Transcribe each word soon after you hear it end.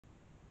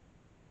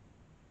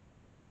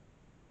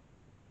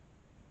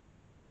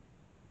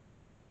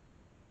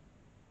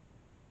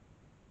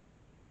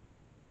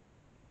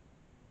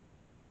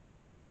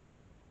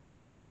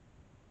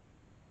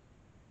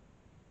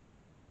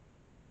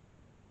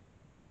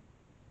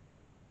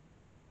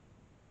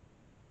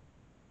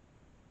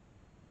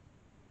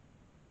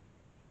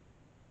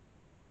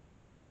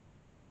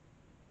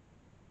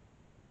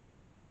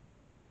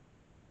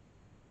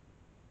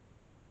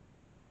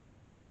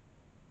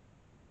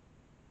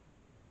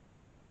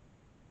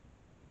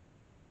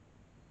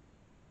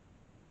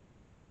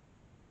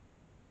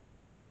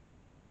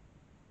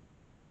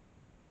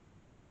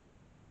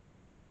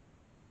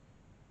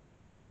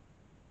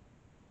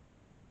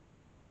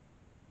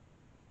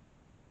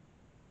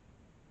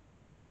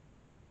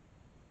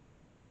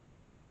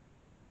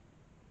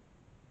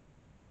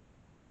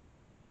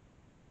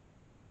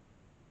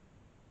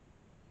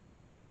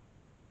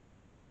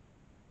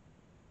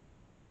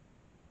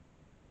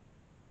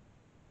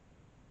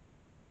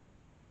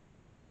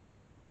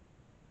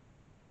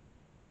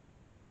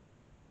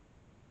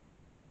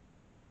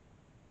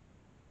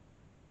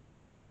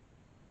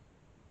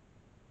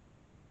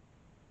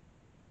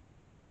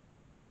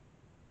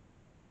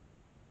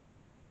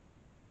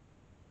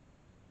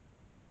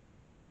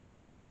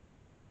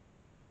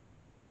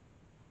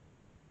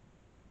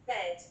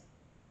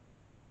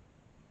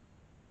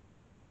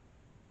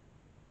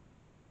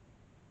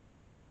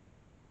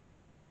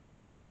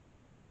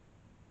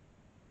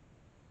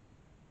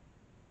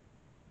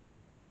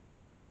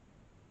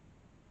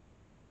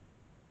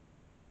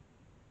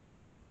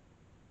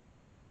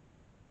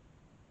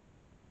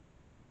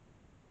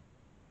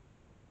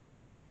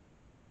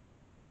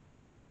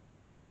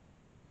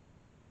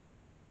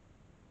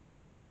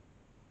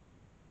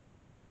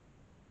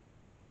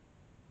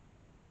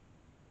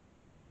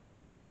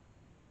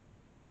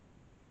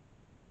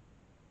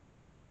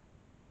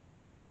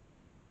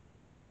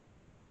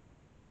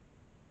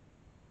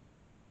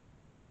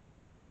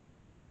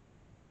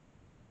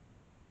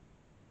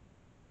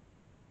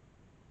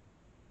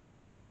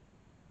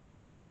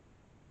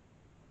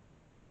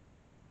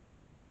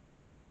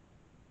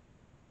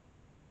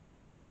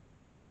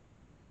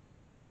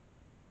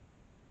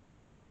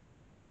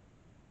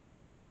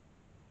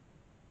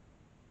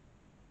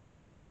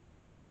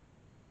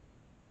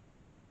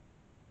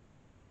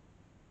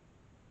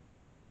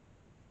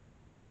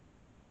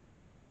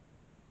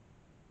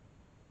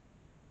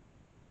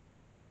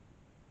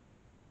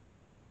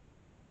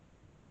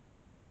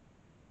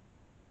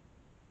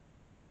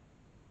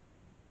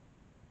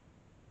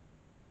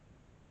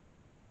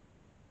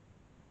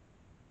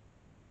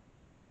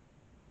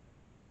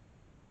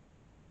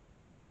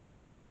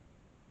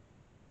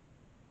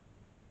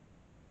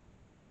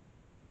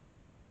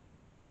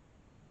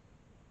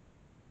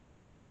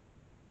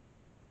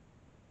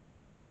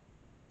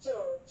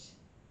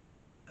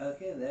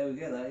Okay, there we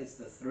go. That is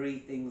the three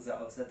things that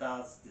I said.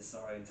 That's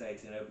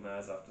disorientating. Open my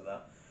eyes after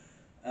that.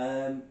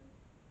 Um,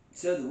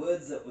 so the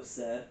words that were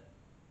said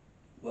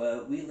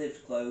were "we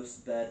lived close,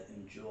 bed,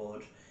 and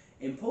George."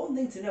 Important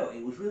thing to note: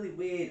 it was really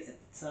weird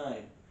at the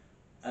time.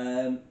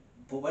 Um,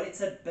 but when it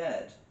said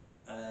bed,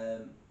 um,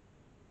 I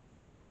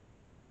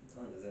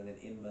don't think there's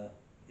anything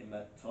in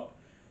my top.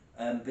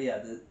 But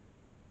yeah,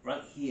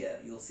 right here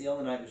you'll see on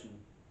the night vision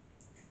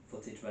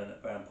footage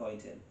where I'm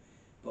pointing,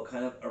 but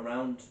kind of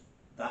around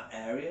that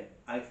area,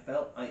 I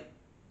felt like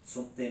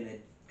something had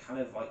kind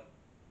of like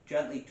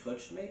gently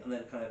touched me and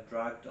then kind of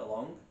dragged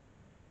along.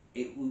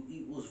 It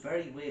was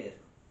very weird.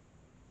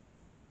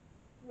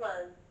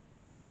 One.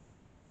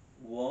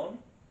 One,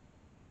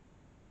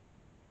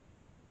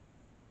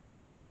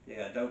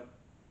 yeah, I don't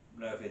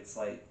know if it's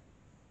like.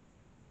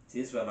 See,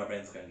 this is where my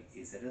brain's going.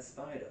 Is it a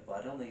spider? But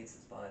I don't think it's a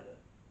spider.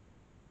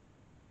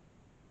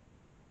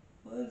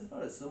 Well, there's a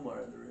spider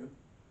somewhere in the room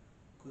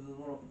because there was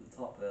one up at the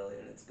top earlier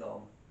and it's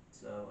gone.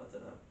 So I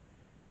don't know.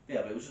 But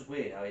yeah, but it was just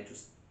weird how it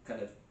just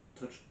kind of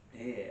touched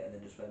here and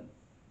then just went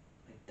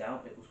like down.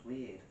 It was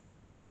weird.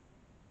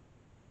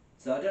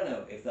 So I don't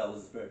know if that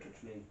was a spirit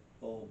touch me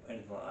or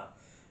anything like that.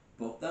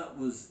 But that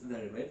was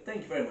very weird.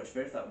 Thank you very much,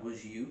 Spirit. That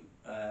was you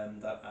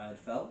that I had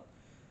felt.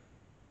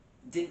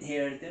 Didn't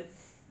hear anything.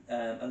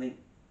 I think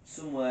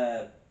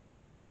somewhere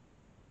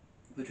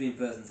between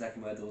first and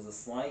second word there was a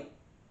slight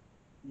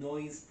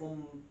noise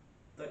from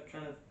that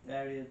kind of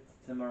area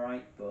to my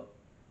right, but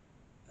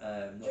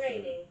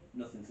Draining.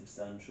 nothing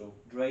substantial.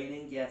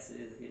 Draining, yes,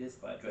 it is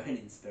quite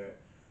draining, Spirit.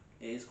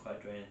 It is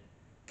quite draining.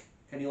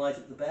 Can you light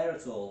up the bear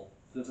at all?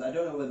 Because I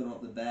don't know whether or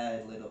not the bear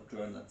had lit up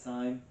during that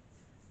time.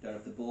 Don't know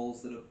if the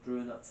balls lit up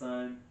during that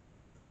time.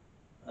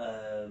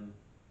 Um,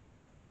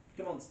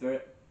 come on,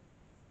 Spirit.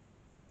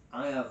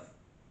 I have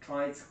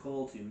tried to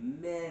call to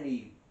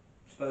many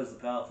supposedly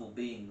powerful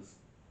beings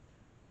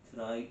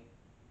tonight.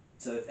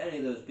 So if any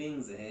of those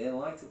beings are here,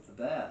 light up the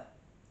bear.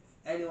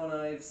 If anyone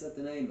I've said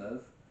the name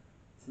of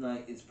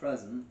tonight is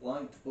present,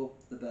 light up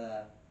the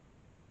bear.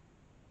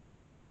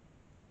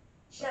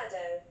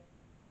 Shadow.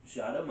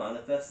 Shadow,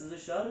 manifest as a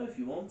shadow if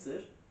you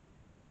wanted.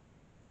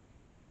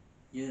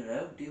 You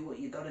know, do what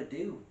you gotta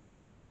do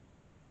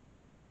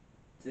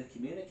to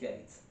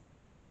communicate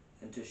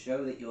and to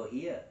show that you're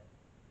here.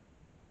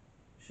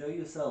 Show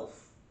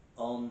yourself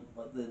on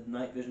like the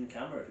night vision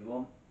camera if you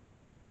want.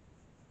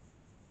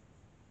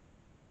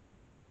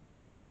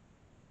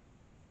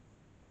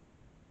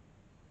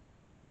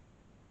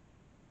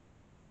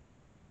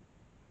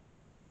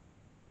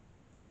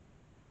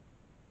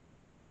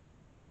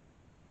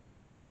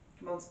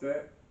 Come on,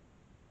 Spirit.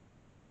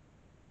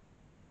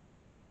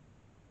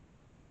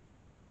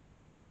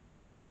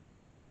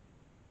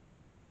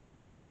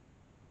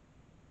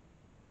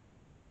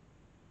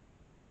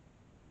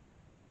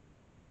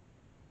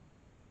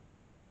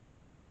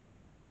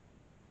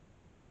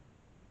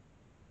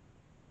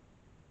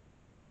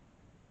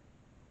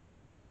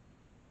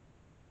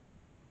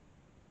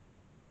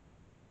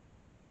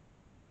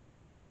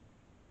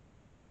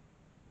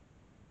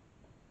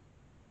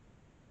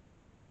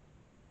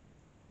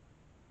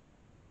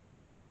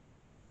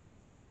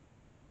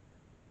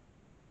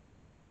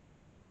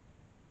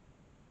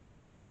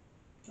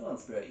 Come on,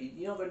 Spirit.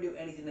 You're not going to do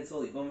anything at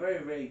all. You've gone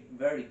very, very,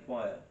 very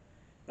quiet.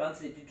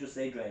 Granted, it did just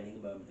say draining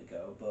a moment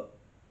ago, but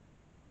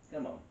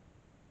come on.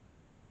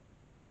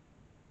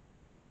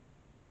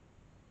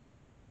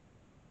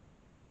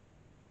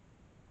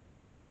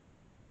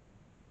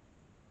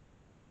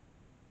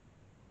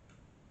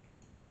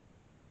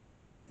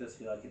 It does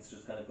feel like it's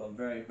just kind of gone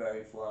very,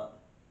 very flat.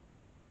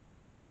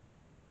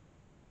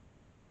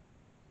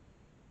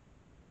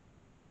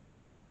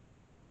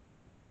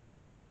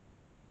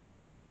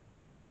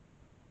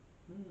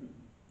 Hmm.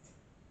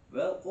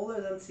 Well, all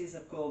those entities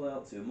I've called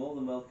out to are more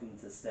than welcome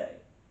to stay.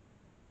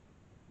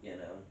 You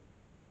know,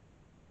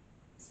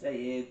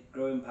 stay here,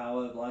 grow in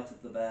power, light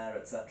up the bear,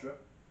 etc.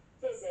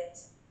 Visit.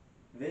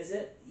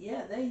 Visit?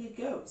 Yeah, there you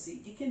go.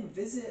 See, you can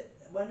visit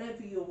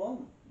whenever you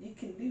want. You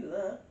can do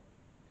that.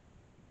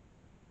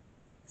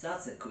 So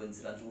that's a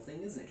coincidental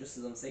thing, isn't it? Just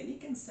as I'm saying, you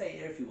can stay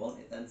here if you want.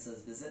 It then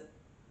says visit,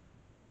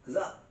 because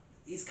that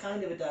is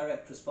kind of a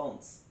direct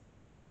response.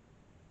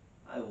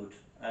 I would,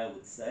 I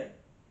would say.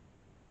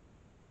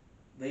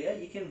 But yeah,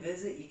 you can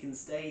visit. You can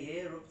stay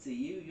here. Up to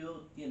you.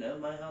 You know,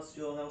 my house,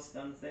 your house,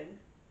 kind of thing.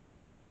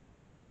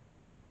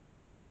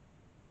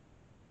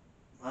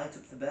 Light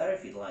up the bear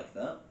if you'd like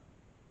that.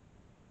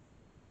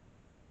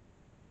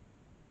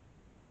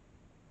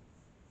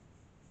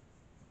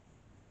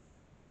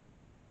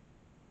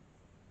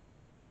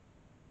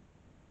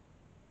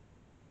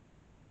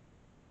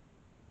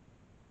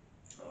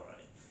 All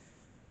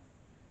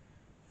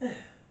right.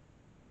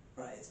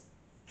 Right. It's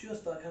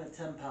just about kind of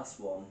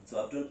 1:10,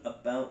 so I've done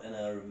about an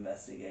hour of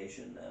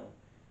investigation now.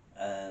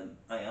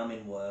 I am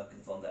in work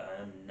and found that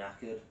I am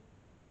knackered,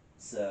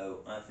 so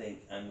I think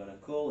I'm going to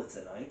call it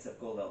a night. I've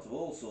called out to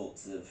all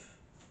sorts of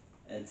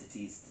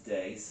entities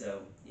today,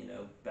 so you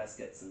know, best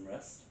get some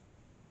rest.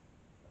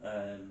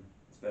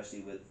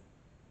 Especially with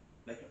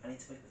I need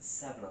to wake up at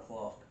 7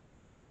 o'clock.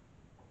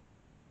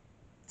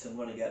 So I'm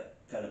going to get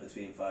kind of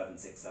between 5 and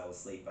 6 hours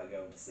sleep by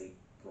going to sleep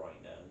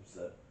right now.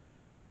 So,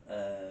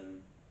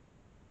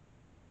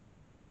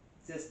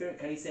 so Spirit,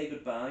 can you say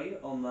goodbye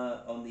on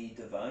the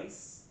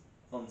device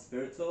on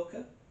Spirit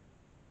Talker?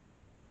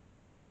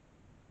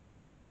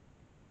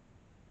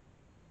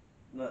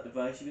 On that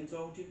device you've been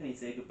talking to, can you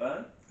say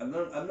goodbye? I'm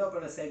not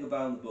going to say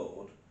goodbye on the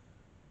board.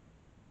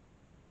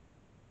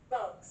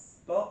 Box.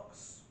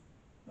 Box.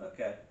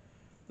 Okay.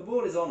 The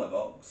board is on a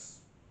box.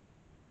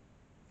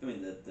 I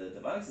mean, the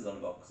device is on a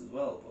box as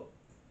well, but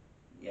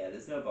yeah,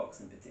 there's no box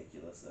in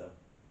particular, so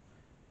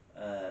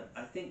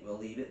I think we'll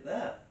leave it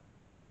there.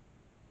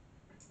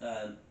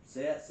 So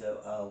yeah,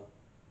 so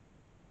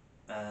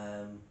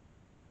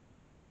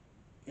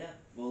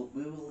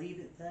we will leave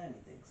it there.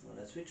 I think so. I'm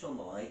gonna switch on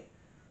the light.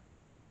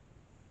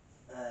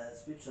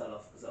 Switch that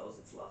off because that was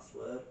its last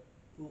word.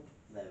 Oop,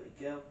 there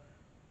we go.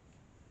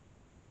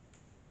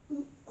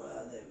 Oop,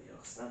 there we go.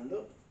 Stand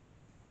up.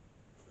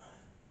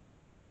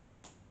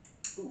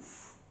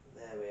 Oof,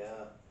 there we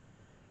are.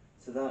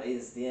 So that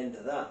is the end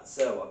of that.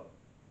 So I'll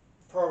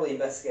probably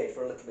investigate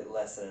for a little bit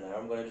less than an hour.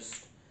 I'm going to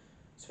just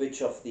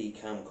switch off the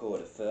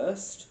camcorder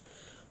first.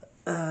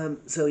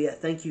 So yeah,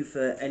 thank you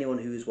for anyone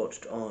who's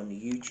watched on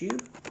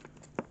YouTube.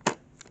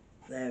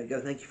 There we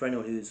go. Thank you for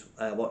anyone who's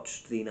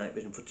watched the night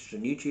vision footage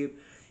on YouTube.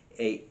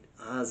 It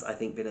has, I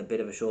think, been a bit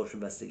of a shorter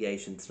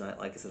investigation tonight.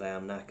 Like I said, I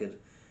am knackered.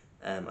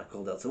 I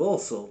called out to all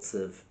sorts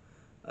of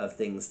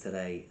things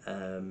today.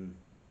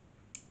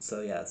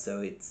 So yeah,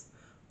 so it's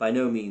by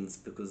no means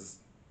because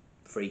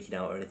freaking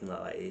out or anything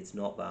like that. It's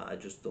not that. I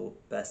just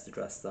thought best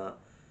address that.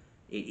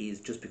 It is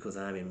just because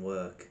I'm in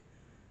work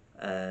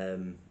at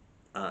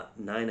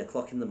 9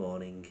 o'clock in the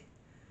morning,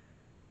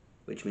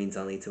 which means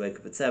I'll need to wake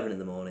up at 7 in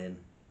the morning,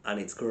 and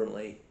it's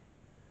currently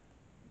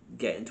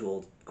getting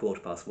towards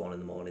 1:15 in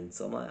the morning,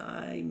 so I'm like,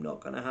 I'm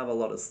not going to have a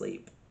lot of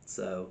sleep.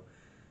 So,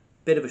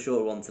 bit of a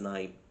short one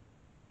tonight.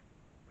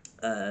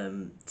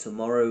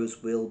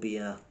 Tomorrow's will be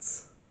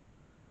at,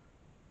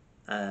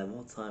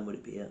 what time would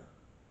it be at?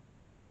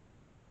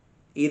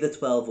 Either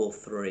 12 or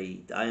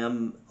 3. I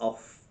am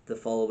off the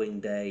following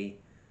day,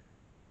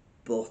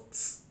 but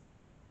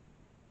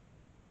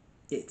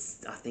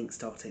it's, I think,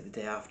 start take the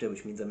day after,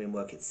 which means I'm in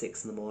work at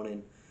 6 in the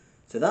morning.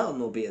 So that one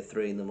will be a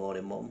 3 in the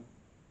morning one.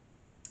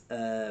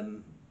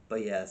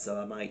 But yeah, so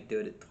I might do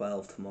it at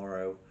 12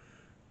 tomorrow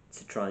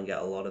to try and get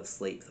a lot of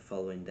sleep the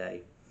following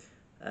day.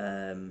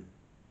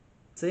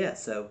 So yeah,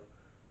 so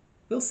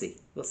we'll see.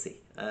 But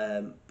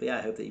yeah,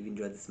 I hope that you've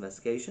enjoyed this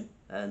investigation,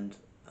 and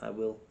I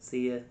will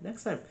see you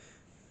next time.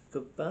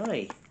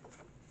 Goodbye.